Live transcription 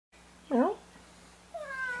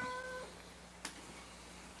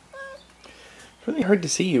It's really hard to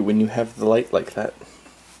see you when you have the light like that.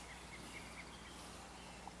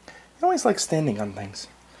 I always like standing on things.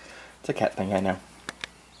 It's a cat thing, I know.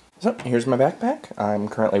 So, here's my backpack. I'm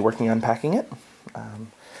currently working on packing it.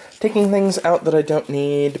 Taking things out that I don't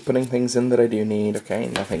need, putting things in that I do need. Okay,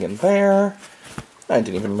 nothing in there. I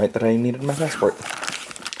didn't even write that I needed my passport.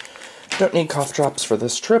 Don't need cough drops for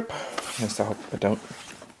this trip. At least I hope I don't.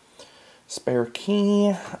 Spare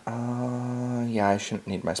key. Yeah, I shouldn't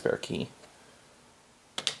need my spare key.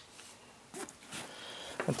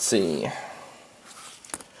 Let's see.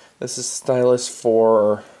 This is stylus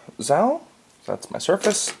for Zal. That's my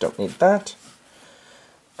Surface. Don't need that.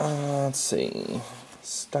 Let's see.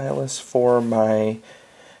 Stylus for my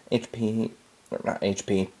HP. Or not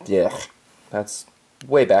HP. Yeah. That's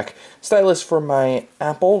way back. Stylus for my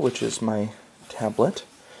Apple, which is my tablet.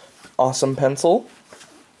 Awesome pencil.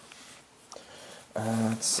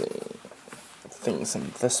 Let's see. Things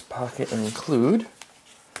in this pocket include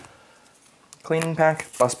cleaning pack,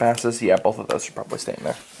 bus passes. Yeah, both of those should probably stay in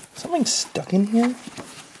there. Something stuck in here?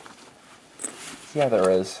 Yeah, there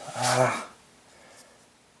is.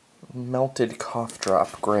 Melted cough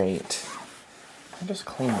drop. Great. I'll just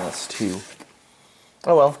clean this too.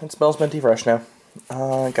 Oh well, it smells minty fresh now.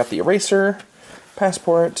 Got the eraser,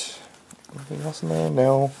 passport. Anything else in there?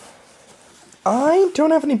 No. I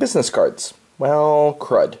don't have any business cards. Well,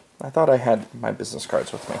 crud. I thought I had my business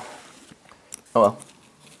cards with me. Oh well.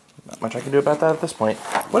 Not much I can do about that at this point.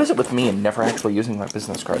 What is it with me and never actually using my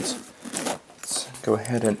business cards? Let's go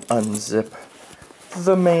ahead and unzip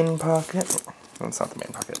the main pocket. That's not the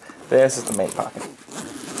main pocket. This is the main pocket.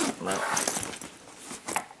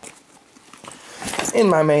 In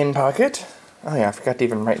my main pocket, oh yeah, I forgot to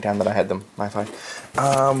even write down that I had them. My fine.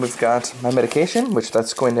 We've got my medication, which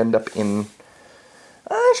that's going to end up in.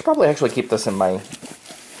 I should probably actually keep this in my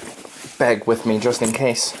bag with me just in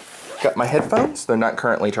case. Got my headphones. They're not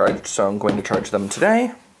currently charged, so I'm going to charge them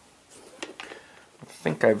today. I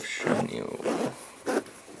think I've shown you.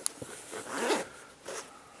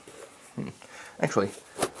 Actually,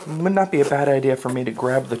 it would not be a bad idea for me to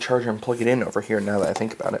grab the charger and plug it in over here now that I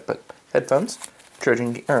think about it, but headphones,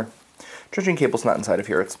 charging cable's not inside of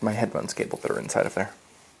here, it's my headphones cable that are inside of there.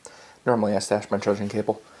 Normally I stash my charging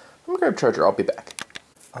cable. I'm gonna grab charger, I'll be back.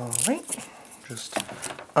 Alright, just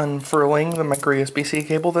unfurling the micro USB-C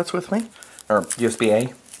cable that's with me, or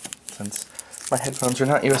USB-A, since my headphones are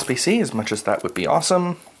not USB-C, as much as that would be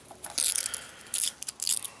awesome.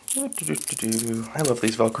 I love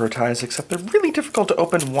these Velcro ties, except they're really difficult to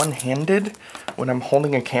open one-handed when I'm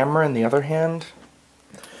holding a camera in the other hand.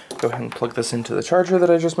 Go ahead and plug this into the charger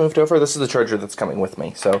that I just moved over. This is the charger that's coming with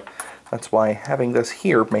me, so that's why having this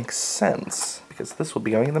here makes sense, because this will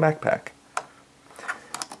be going in the backpack.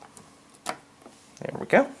 There we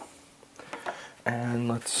go. And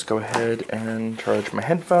let's go ahead and charge my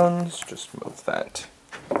headphones. Just move that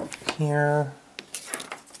here.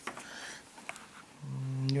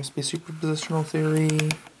 USB superpositional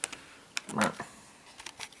theory.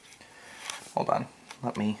 Hold on.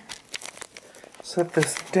 Let me set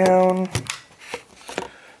this down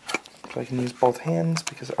so I can use both hands,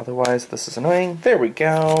 because otherwise this is annoying. There we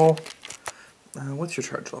go. What's your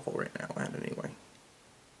charge level right now at anyway?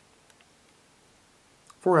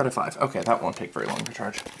 4 out of 5. Okay, that won't take very long to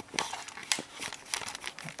charge.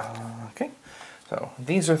 Okay, so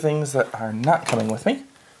these are things that are not coming with me.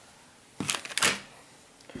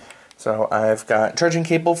 So I've got charging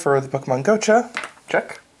cable for the Pokemon Gocha.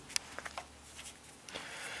 Check.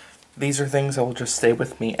 These are things that will just stay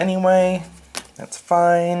with me anyway. That's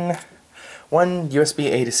fine. One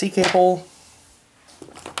USB-A to C cable.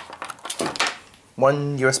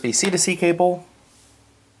 One USB-C to C cable.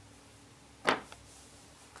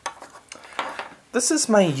 This is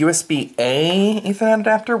my USB-A Ethernet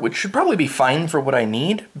adapter, which should probably be fine for what I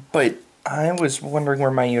need, but I was wondering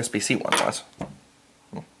where my USB-C one was.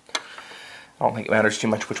 I don't think it matters too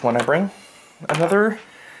much which one I bring. Another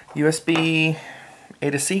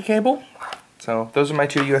USB-A to C cable. So those are my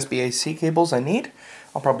two USB-A-C cables I need.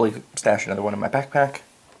 I'll probably stash another one in my backpack.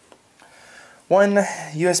 One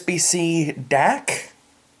USB-C DAC.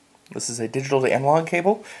 This is a digital to analog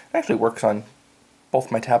cable. It actually works on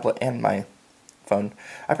both my tablet and my phone.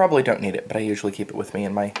 I probably don't need it, but I usually keep it with me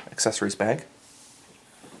in my accessories bag.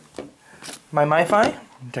 My MiFi,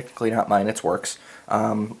 technically not mine, it's works.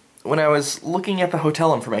 When I was looking at the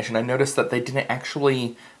hotel information, I noticed that they didn't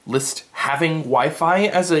actually list having Wi-Fi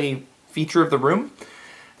as a feature of the room.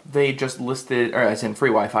 They just listed, or as in free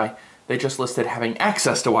Wi-Fi, they just listed having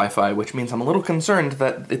access to Wi-Fi, which means I'm a little concerned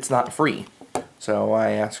that it's not free. So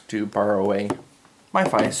I asked to borrow a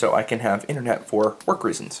Wi-Fi so I can have internet for work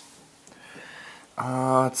reasons.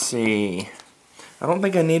 Let's see. I don't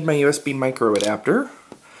think I need my USB micro adapter.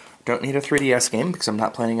 Don't need a 3DS game because I'm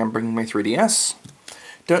not planning on bringing my 3DS.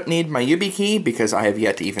 Don't need my YubiKey because I have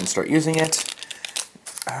yet to even start using it.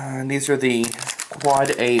 These are the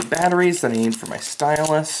Quad A batteries that I need for my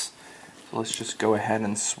stylus. So let's just go ahead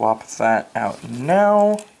and swap that out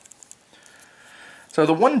now. So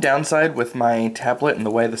the one downside with my tablet and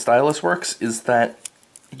the way the stylus works is that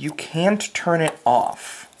you can't turn it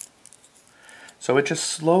off. So it just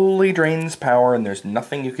slowly drains power and there's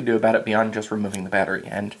nothing you can do about it beyond just removing the battery.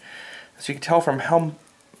 And as you can tell from how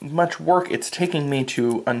much work it's taking me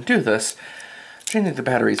to undo this, changing the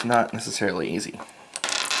battery is not necessarily easy.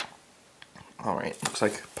 Alright, looks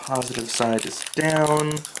like positive side is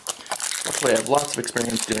down. Luckily I have lots of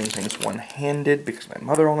experience doing things one-handed because my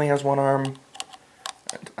mother only has one arm.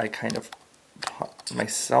 And I kind of taught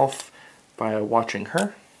myself by watching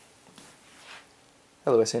her.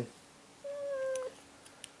 Hello, Essien.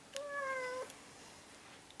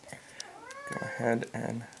 Go ahead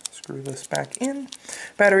and screw this back in.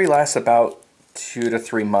 Battery lasts about 2 to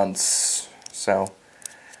 3 months, so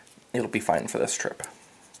it'll be fine for this trip.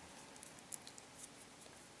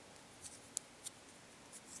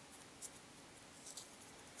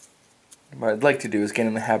 What I'd like to do is get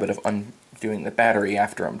in the habit of undoing the battery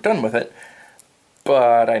after I'm done with it,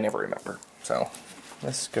 but I never remember. So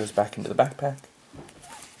this goes back into the backpack.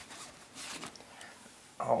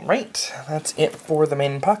 Alright, that's it for the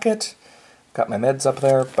main pocket. Got my meds up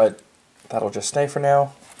there, but that'll just stay for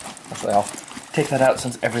now. Actually, I'll take that out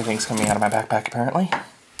since everything's coming out of my backpack apparently.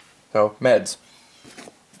 So, meds.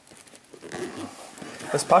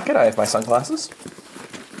 This pocket, I have my sunglasses.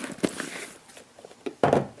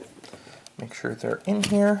 Make sure they're in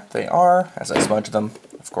here. They are, as I smudge them,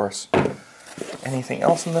 of course. Anything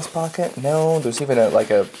else in this pocket? No, there's even like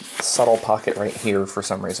a subtle pocket right here for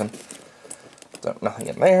some reason. So, nothing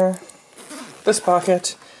in there. This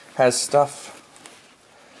pocket has stuff,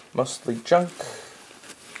 mostly junk.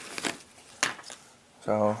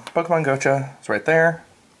 So, Pokemon Gocha is right there.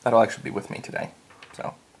 That'll actually be with me today.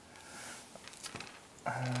 So,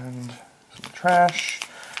 and some trash.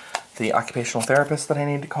 The occupational therapist that I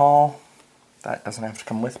need to call. That doesn't have to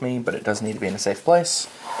come with me, but it does need to be in a safe place.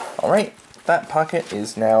 Alright, that pocket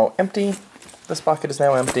is now empty. This pocket is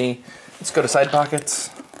now empty. Let's go to side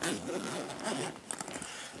pockets.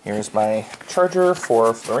 Here's my charger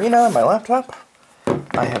for Florina, my laptop.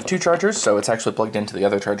 I have 2 chargers, so it's actually plugged into the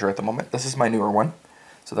other charger at the moment. This is my newer one,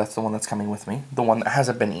 so that's the one that's coming with me. The one that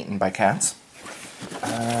hasn't been eaten by cats.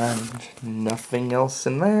 And nothing else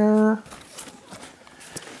in there.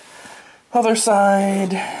 Other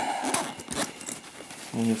side,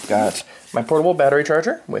 we've got my portable battery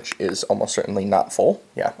charger, which is almost certainly not full.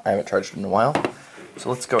 Yeah, I haven't charged it in a while. So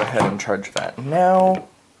let's go ahead and charge that now.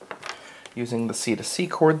 Using the C2C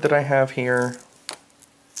cord that I have here.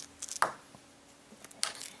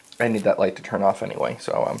 I need that light to turn off anyway,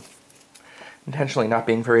 so I'm intentionally not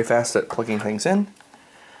being very fast at plugging things in.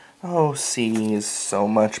 Oh, C is so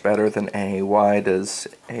much better than A. Why does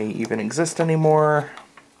A even exist anymore?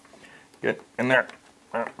 Get in there.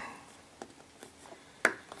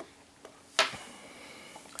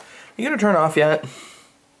 You gonna turn off yet?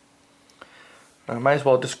 I might as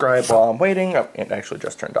well describe while I'm waiting. Oh, it actually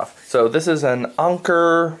just turned off. So this is an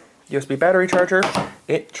Anker USB battery charger.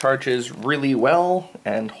 It charges really well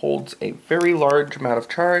and holds a very large amount of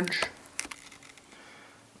charge.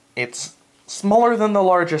 It's smaller than the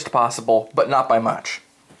largest possible, but not by much.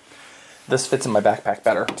 This fits in my backpack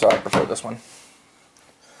better, so I prefer this one.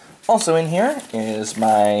 Also in here is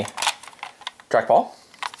my trackball.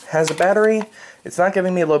 Has a battery. It's not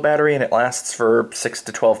giving me a low battery and it lasts for 6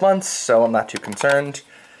 to 12 months, so I'm not too concerned.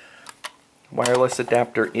 Wireless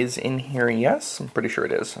adapter is in here, yes. I'm pretty sure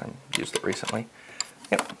it is. I used it recently.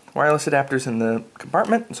 Yep, wireless adapter's in the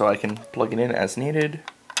compartment, so I can plug it in as needed.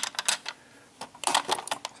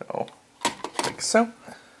 So, like so.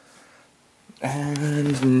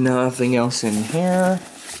 And nothing else in here.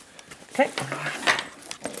 Okay.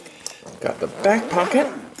 Got the back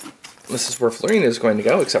pocket. This is where Florina is going to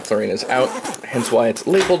go, except Florina is out, hence why it's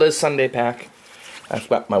labeled as Sunday Pack. I've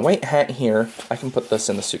got my white hat here. I can put this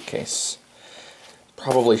in the suitcase.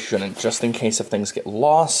 Probably shouldn't, just in case if things get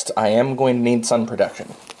lost. I am going to need sun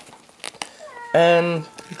protection. And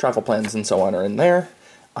travel plans and so on are in there.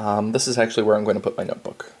 This is actually where I'm going to put my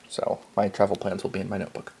notebook. So my travel plans will be in my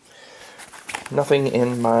notebook. Nothing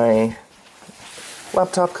in my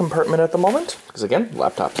laptop compartment at the moment, because again,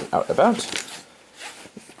 laptop's out and about.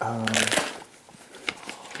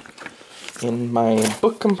 In my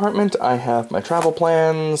book compartment, I have my travel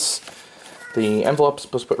plans, the envelopes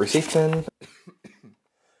supposed to put receipts in.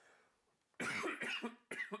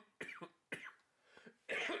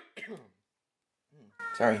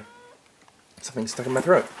 Sorry. Something stuck in my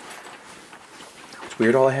throat. It's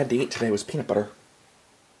weird, all I had to eat today was peanut butter.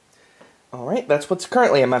 Alright, that's what's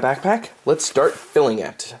currently in my backpack. Let's start filling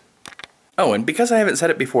it. Oh, and because I haven't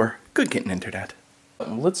said it before, good getting into that.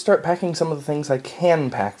 Let's start packing some of the things I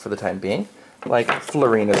can pack for the time being, like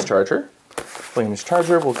Florina's charger. Florina's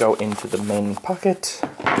charger will go into the main pocket.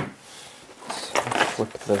 So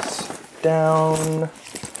flip this down.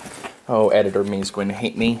 Oh, editor me is going to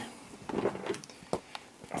hate me.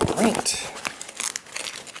 Alright.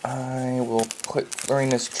 I will put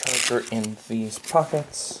Florina's charger in these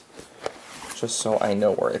pockets, just so I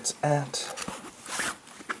know where it's at.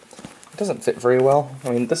 It doesn't fit very well.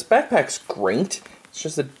 I mean, this backpack's great, it's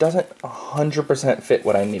just it doesn't 100% fit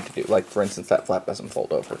what I need to do. Like, for instance, that flap doesn't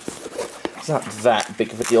fold over. It's not that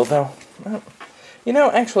big of a deal, though. You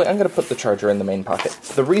know, actually, I'm going to put the charger in the main pocket.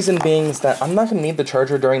 The reason being is that I'm not going to need the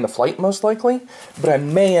charger during the flight, most likely, but I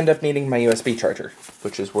may end up needing my USB charger,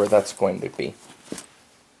 which is where that's going to be.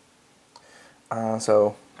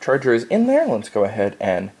 So, charger is in there. Let's go ahead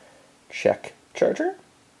and check charger.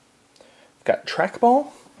 I've got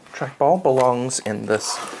trackball. Trackball belongs in this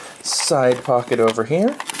side pocket over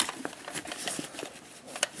here.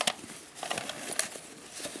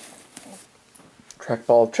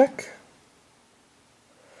 Trackball check.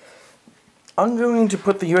 I'm going to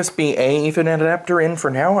put the USB-A Ethernet adapter in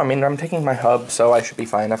for now. I mean, I'm taking my hub, so I should be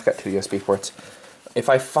fine. I've got 2 USB ports. If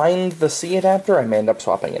I find the C adapter, I may end up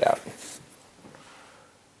swapping it out.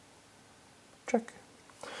 Check.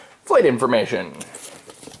 Flight information.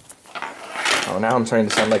 Oh, now I'm starting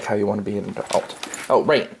to sound like how you want to be an adult. Oh,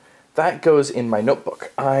 right. That goes in my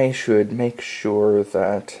notebook. I should make sure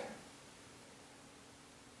that...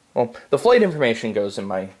 Well, the flight information goes in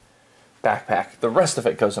my backpack. The rest of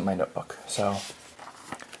it goes in my notebook. So,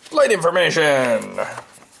 flight information!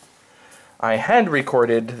 I had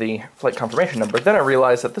recorded the flight confirmation number, then I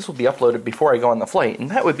realized that this will be uploaded before I go on the flight,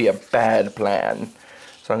 and that would be a bad plan.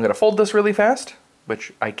 So I'm going to fold this really fast,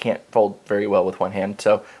 which I can't fold very well with one hand,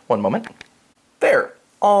 so one moment. There!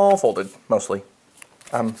 All folded, mostly.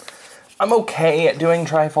 I'm okay at doing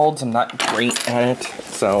tri-folds, I'm not great at it,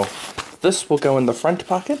 so this will go in the front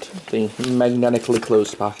pocket, the magnetically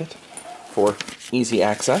closed pocket, for easy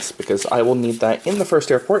access, because I will need that in the first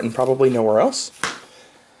airport and probably nowhere else.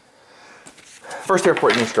 First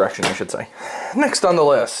airport in each direction, I should say. Next on the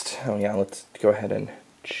list, oh yeah, let's go ahead and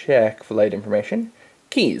check flight information.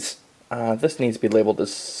 Keys. This needs to be labeled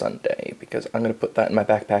as Sunday, because I'm going to put that in my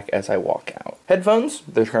backpack as I walk out. Headphones,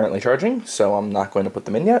 they're currently charging, so I'm not going to put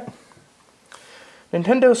them in yet.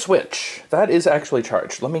 Nintendo Switch. That is actually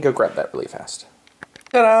charged. Let me go grab that really fast.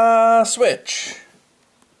 Ta-da! Switch!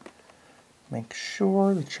 Make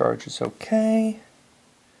sure the charge is okay.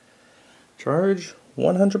 Charge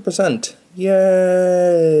 100%.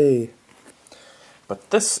 Yay! Put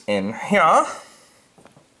this in here.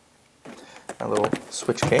 A little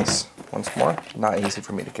Switch case, once more. Not easy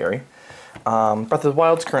for me to carry. Breath of the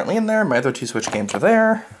Wild's currently in there. My other 2 Switch games are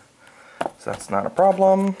there. So that's not a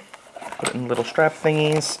problem. Put it in little strap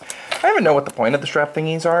thingies. I don't even know what the point of the strap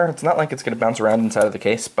thingies are. It's not like it's going to bounce around inside of the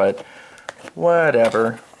case, but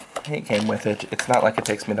whatever. It came with it. It's not like it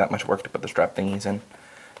takes me that much work to put the strap thingies in.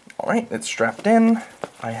 Alright, it's strapped in.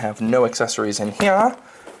 I have no accessories in here.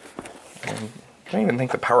 I don't even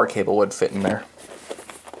think the power cable would fit in there.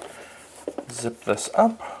 Zip this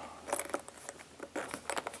up.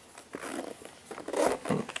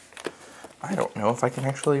 I don't know if I can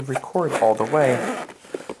actually record all the way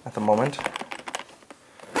at the moment,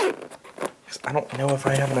 because I don't know if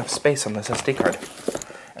I have enough space on this SD card.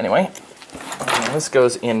 Anyway, this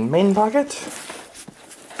goes in main pocket,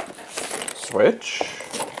 switch,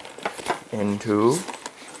 into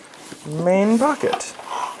main pocket.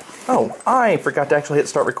 Oh, I forgot to actually hit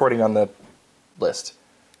start recording on the list.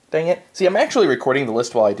 Dang it. See, I'm actually recording the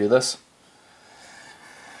list while I do this.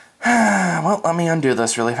 Well, let me undo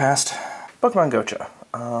this really fast. Pokemon Gocha.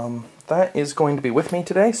 That is going to be with me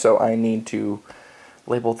today, so I need to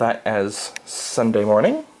label that as Sunday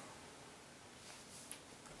morning.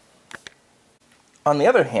 On the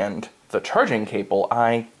other hand, the charging cable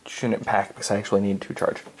I shouldn't pack because I actually need to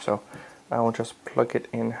charge. So I will just plug it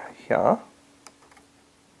in here.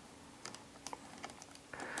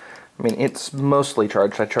 I mean, it's mostly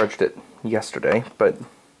charged. I charged it yesterday, but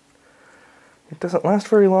it doesn't last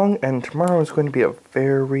very long, and tomorrow is going to be a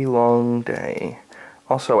very long day.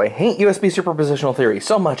 Also, I hate USB superpositional theory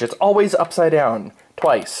so much, it's always upside down,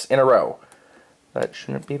 twice in a row. That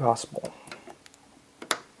shouldn't be possible.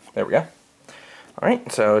 There we go.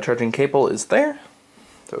 Alright, so charging cable is there.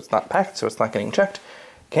 So it's not packed, so it's not getting checked.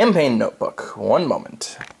 Campaign notebook. One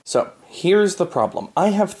moment. So, here's the problem.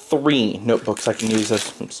 I have 3 notebooks I can use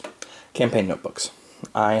as campaign notebooks.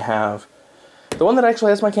 I have the one that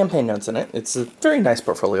actually has my campaign notes in it. It's a very nice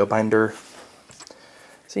portfolio binder.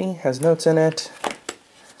 See, has notes in it.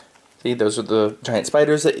 See, those are the giant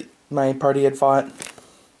spiders that my party had fought.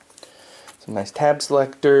 Some nice tab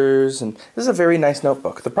selectors, and this is a very nice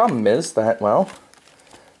notebook. The problem is that, well,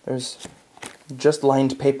 there's just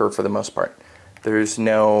lined paper for the most part. There's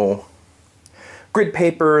no grid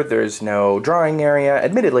paper, there's no drawing area.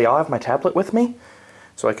 Admittedly, I'll have my tablet with me,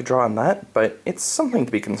 so I could draw on that, but it's something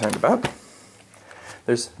to be concerned about.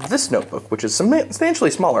 There's this notebook, which is substantially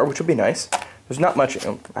smaller, which would be nice. There's not much.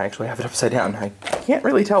 Oh, I actually have it upside down. I can't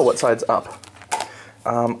really tell what side's up.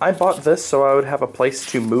 I bought this so I would have a place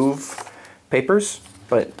to move papers,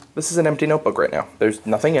 but this is an empty notebook right now. There's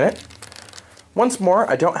nothing in it. Once more,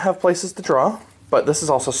 I don't have places to draw, but this is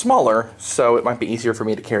also smaller, so it might be easier for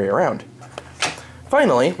me to carry around.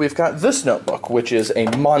 Finally, we've got this notebook, which is a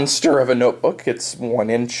monster of a notebook. It's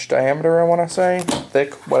 1-inch diameter, I want to say,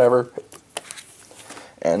 thick, whatever.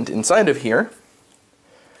 And inside of here,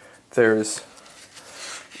 there's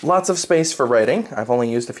lots of space for writing. I've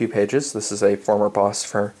only used a few pages. This is a former boss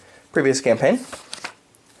for previous campaign.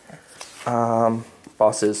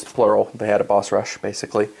 Boss is plural. They had a boss rush,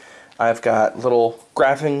 basically. I've got little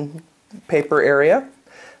graphing paper area.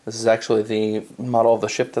 This is actually the model of the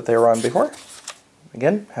ship that they were on before.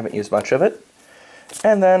 Again, haven't used much of it.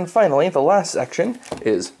 And then finally, the last section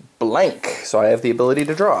is blank, so I have the ability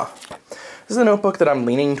to draw. This is a notebook that I'm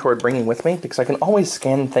leaning toward bringing with me because I can always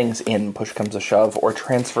scan things in, push comes to shove, or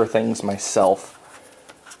transfer things myself.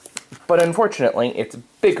 But unfortunately, it's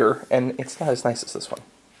bigger, and it's not as nice as this one.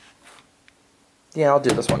 Yeah, I'll do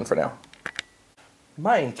this one for now.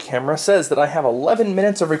 My camera says that I have 11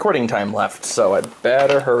 minutes of recording time left, so I'd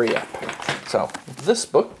better hurry up. So, this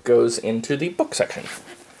book goes into the book section.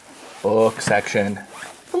 Book section.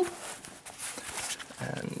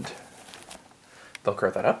 And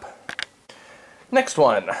Velcro that up. Next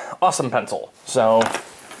one, Awesome Pencil. So,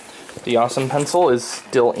 the Awesome Pencil is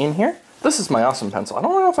still in here. This is my Awesome Pencil. I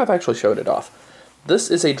don't know if I've actually showed it off. This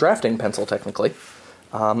is a drafting pencil, technically.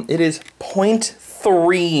 It is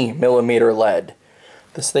 0.3 millimeter lead.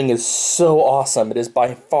 This thing is so awesome. It is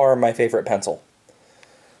by far my favorite pencil.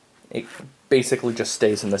 It basically just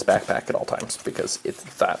stays in this backpack at all times because it's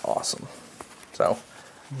that awesome. So,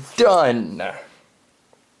 done!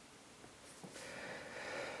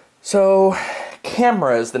 So,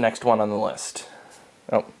 camera is the next one on the list.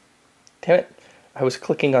 Oh, damn it. I was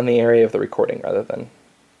clicking on the area of the recording rather than...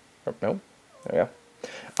 Oh, no, there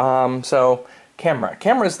we go. So, camera.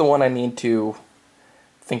 Camera is the one I need to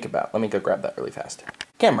think about. Let me go grab that really fast.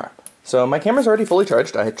 Camera. So, my camera's already fully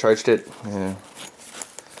charged. I had charged it a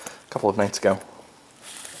couple of nights ago.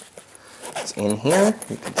 It's in here,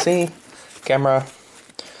 you can see. Camera.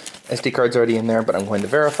 SD card's already in there, but I'm going to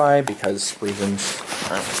verify because reasons.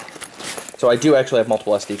 So I do actually have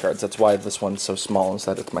multiple SD cards. That's why this one's so small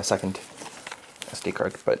instead it's my second SD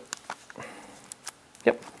card. But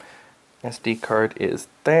yep, SD card is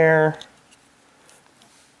there.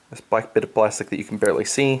 This black bit of plastic that you can barely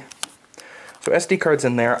see. So SD card's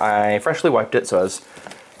in there. I freshly wiped it, so it has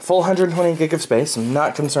full 120 gig of space. I'm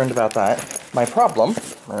not concerned about that. My problem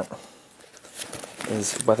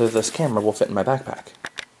is whether this camera will fit in my backpack.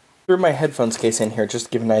 Threw my headphones case in here just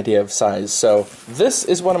to give an idea of size. So this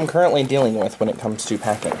is what I'm currently dealing with when it comes to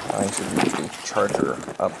packing. I should use the charger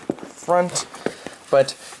up front.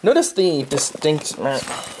 But notice the distinct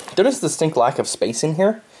lack of space in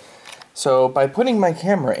here. So by putting my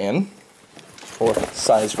camera in, for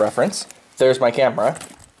size reference, there's my camera.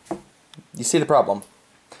 You see the problem.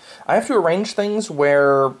 I have to arrange things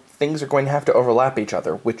where things are going to have to overlap each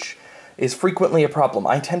other, which is frequently a problem.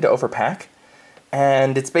 I tend to overpack,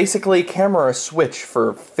 and it's basically camera or switch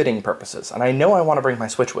for fitting purposes. And I know I want to bring my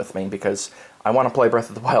Switch with me because I want to play Breath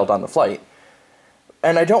of the Wild on the flight.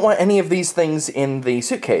 And I don't want any of these things in the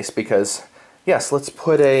suitcase because, yes, let's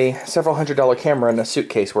put a several $100 camera in a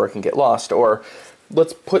suitcase where it can get lost, or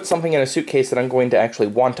let's put something in a suitcase that I'm going to actually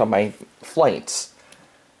want on my flights.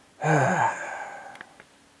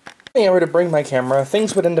 If I were to bring my camera,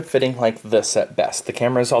 things would end up fitting like this at best. The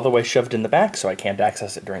camera is all the way shoved in the back, so I can't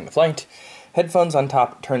access it during the flight. Headphones on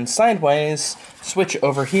top turned sideways. Switch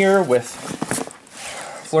over here with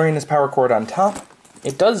Florina's power cord on top.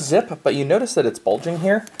 It does zip, but you notice that it's bulging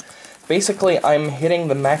here. Basically, I'm hitting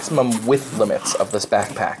the maximum width limits of this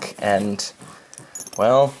backpack, and,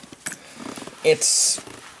 well, it's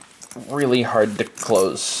really hard to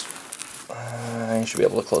close. I should be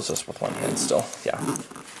able to close this with one hand still, yeah.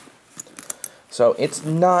 So it's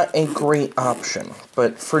not a great option,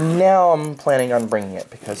 but for now I'm planning on bringing it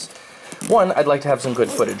because, one, I'd like to have some good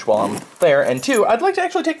footage while I'm there, and two, I'd like to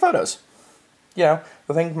actually take photos. You know,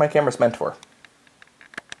 the thing my camera's meant for.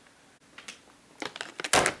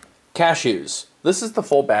 Cashews. This is the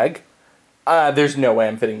full bag. There's no way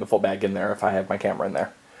I'm fitting the full bag in there if I have my camera in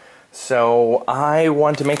there. So I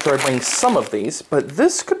want to make sure I bring some of these, but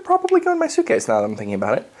this could probably go in my suitcase now that I'm thinking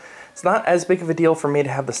about it. It's not as big of a deal for me to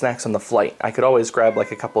have the snacks on the flight. I could always grab like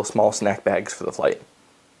a couple of small snack bags for the flight.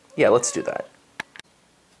 Yeah, let's do that.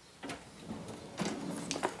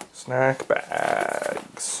 Snack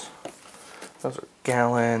bags. Those are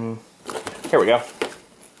gallon. Here we go.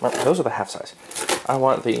 Those are the half size. I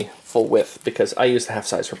want the full width because I use the half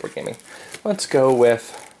size for board gaming. Let's go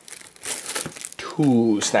with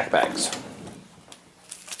 2 snack bags.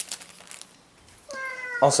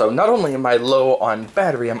 Also, not only am I low on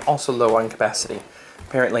battery, I'm also low on capacity.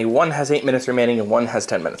 Apparently, one has 8 minutes remaining and one has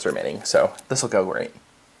 10 minutes remaining, so this will go great.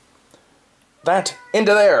 That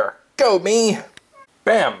into there! Go me!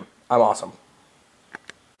 Bam! I'm awesome.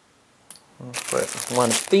 We'll put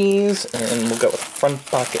one of these, and we'll go with front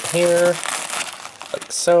pocket here,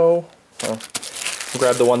 like so. Well,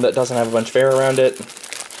 grab the one that doesn't have a bunch of air around it,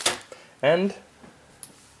 and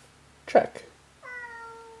check.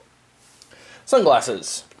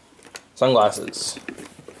 Sunglasses. Sunglasses.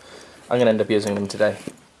 I'm going to end up using them today.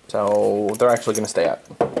 So they're actually going to stay out.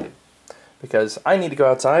 Because I need to go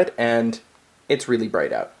outside and it's really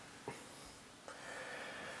bright out.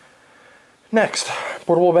 Next,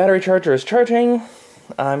 portable battery charger is charging.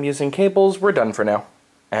 I'm using cables. We're done for now.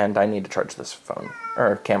 And I need to charge this phone,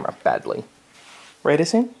 or camera, badly. Right,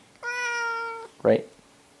 Issy? Right.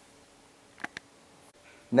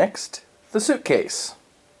 Next, the suitcase.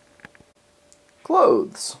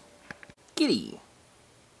 Clothes. Kitty.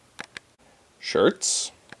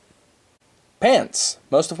 Shirts. Pants,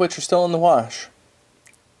 most of which are still in the wash.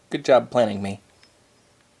 Good job planning me.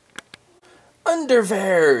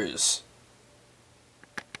 Underwears.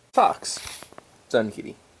 Socks. Zen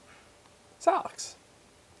Kitty. Socks.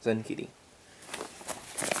 Zen Kitty.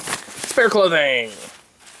 Spare clothing.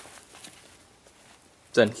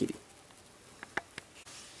 Zen Kitty.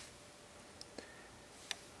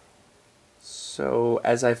 So,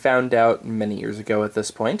 as I found out many years ago at this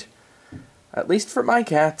point, at least for my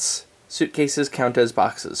cats, suitcases count as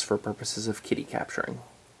boxes for purposes of kitty capturing.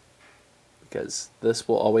 Because this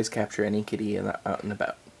will always capture any kitty out and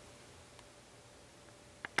about.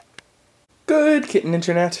 Good kitten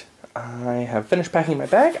internet. I have finished packing my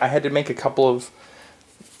bag. I had to make a couple of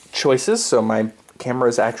choices, so my camera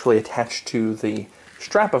is actually attached to the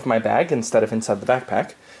strap of my bag instead of inside the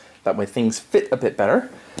backpack. That way things fit a bit better.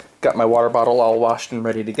 Got my water bottle all washed and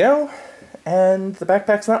ready to go, and the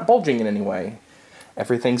backpack's not bulging in any way.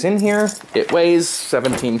 Everything's in here, it weighs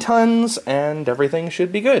 17 tons, and everything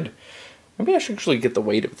should be good. Maybe I should actually get the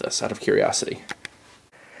weight of this out of curiosity.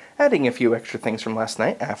 Adding a few extra things from last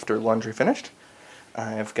night after laundry finished.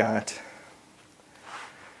 I've got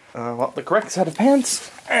well, the correct set of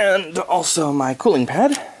pants, and also my cooling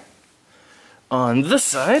pad. On this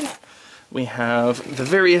side, we have the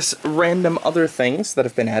various random other things that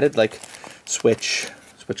have been added, like switch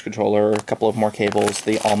controller, a couple of more cables,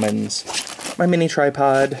 the almonds, my mini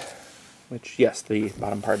tripod, which, yes, the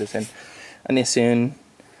bottom part is in, an Isun,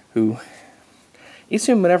 who,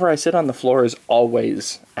 Isun, whenever I sit on the floor, is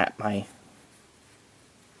always at my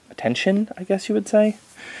attention, I guess you would say.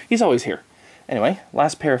 He's always here. Anyway,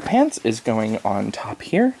 last pair of pants is going on top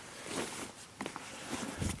here,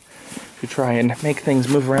 to try and make things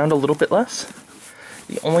move around a little bit less.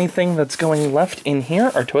 The only thing that's going left in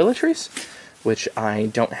here are toiletries, which I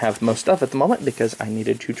don't have most of at the moment because I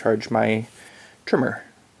needed to charge my trimmer.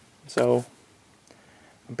 So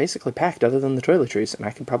I'm basically packed other than the toiletries, and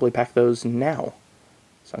I could probably pack those now.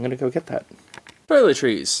 So I'm gonna go get that.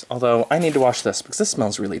 Toiletries, although I need to wash this because this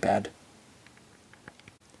smells really bad.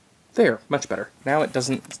 There, much better. Now it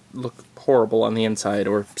doesn't look horrible on the inside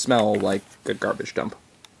or smell like a garbage dump.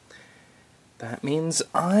 That means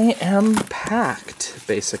I am packed,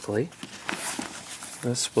 basically.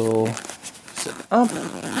 This will zip up.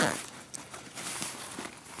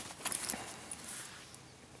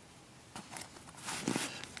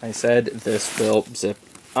 I said this will zip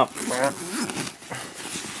up.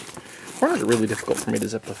 Or is it really difficult for me to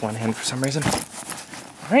zip with one hand for some reason?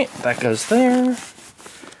 Alright, that goes there.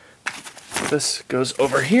 This goes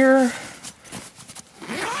over here.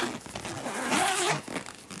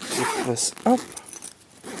 Zip this up.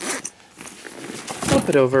 Flip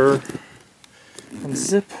it over. And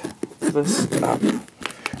zip this up.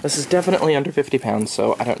 This is definitely under 50 pounds,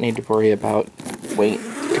 so I don't need to worry about weight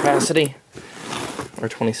capacity. or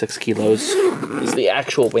 26 kilos is the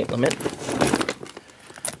actual weight limit.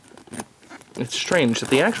 It's strange that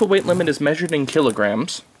the actual weight limit is measured in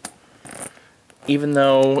kilograms, even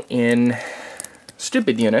though in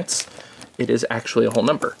stupid units, it is actually a whole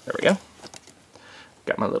number. There we go.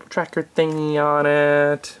 Got my little tracker thingy on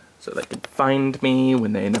it, so they can find me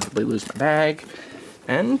when they inevitably lose my bag.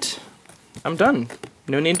 And I'm done.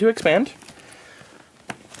 No need to expand.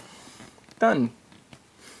 Done.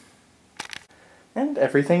 And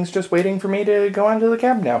everything's just waiting for me to go onto the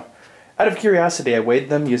cab now. Out of curiosity, I weighed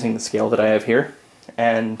them using the scale that I have here,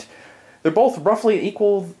 and they're both roughly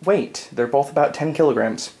equal weight. They're both about 10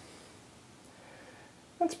 kilograms.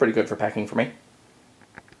 That's pretty good for packing for me.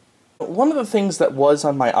 One of the things that was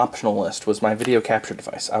on my optional list was my video capture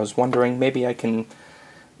device. I was wondering maybe I can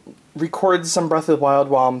record some Breath of the Wild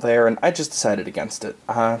while I'm there, and I just decided against it.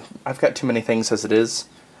 I've got too many things as it is.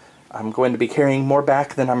 I'm going to be carrying more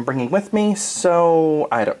back than I'm bringing with me, so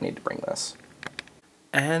I don't need to bring this.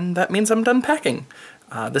 And that means I'm done packing.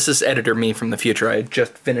 This is editor me from the future. I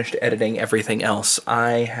just finished editing everything else.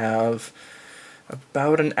 I have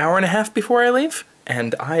about an hour and a half before I leave,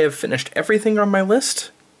 and I have finished everything on my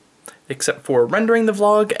list, except for rendering the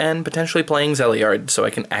vlog and potentially playing Zeliard, so I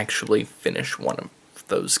can actually finish one of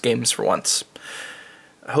those games for once.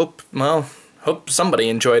 Hope somebody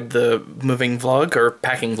enjoyed the moving vlog, or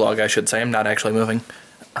packing vlog, I should say. I'm not actually moving.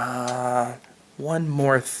 One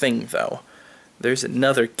more thing, though. There's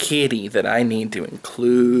another kitty that I need to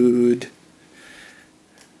include.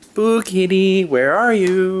 Boo Kitty, where are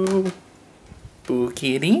you? Boo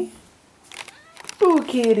Kitty? Boo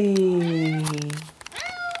Kitty!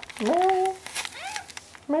 Meow.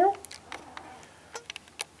 Meow.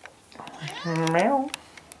 Meow.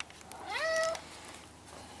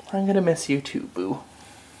 I'm gonna miss you too, Boo.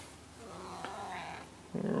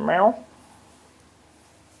 Meow.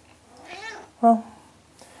 Well,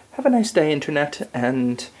 have a nice day, Internet,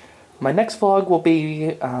 and my next vlog will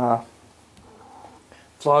be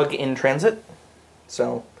vlog in transit.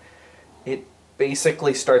 So it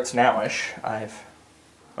basically starts nowish.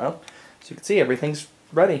 Well, as you can see, everything's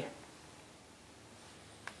ready.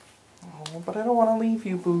 Oh, but I don't want to leave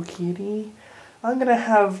you, Boo Kitty. I'm gonna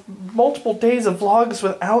have multiple days of vlogs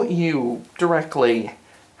without you directly.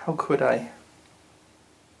 How could I?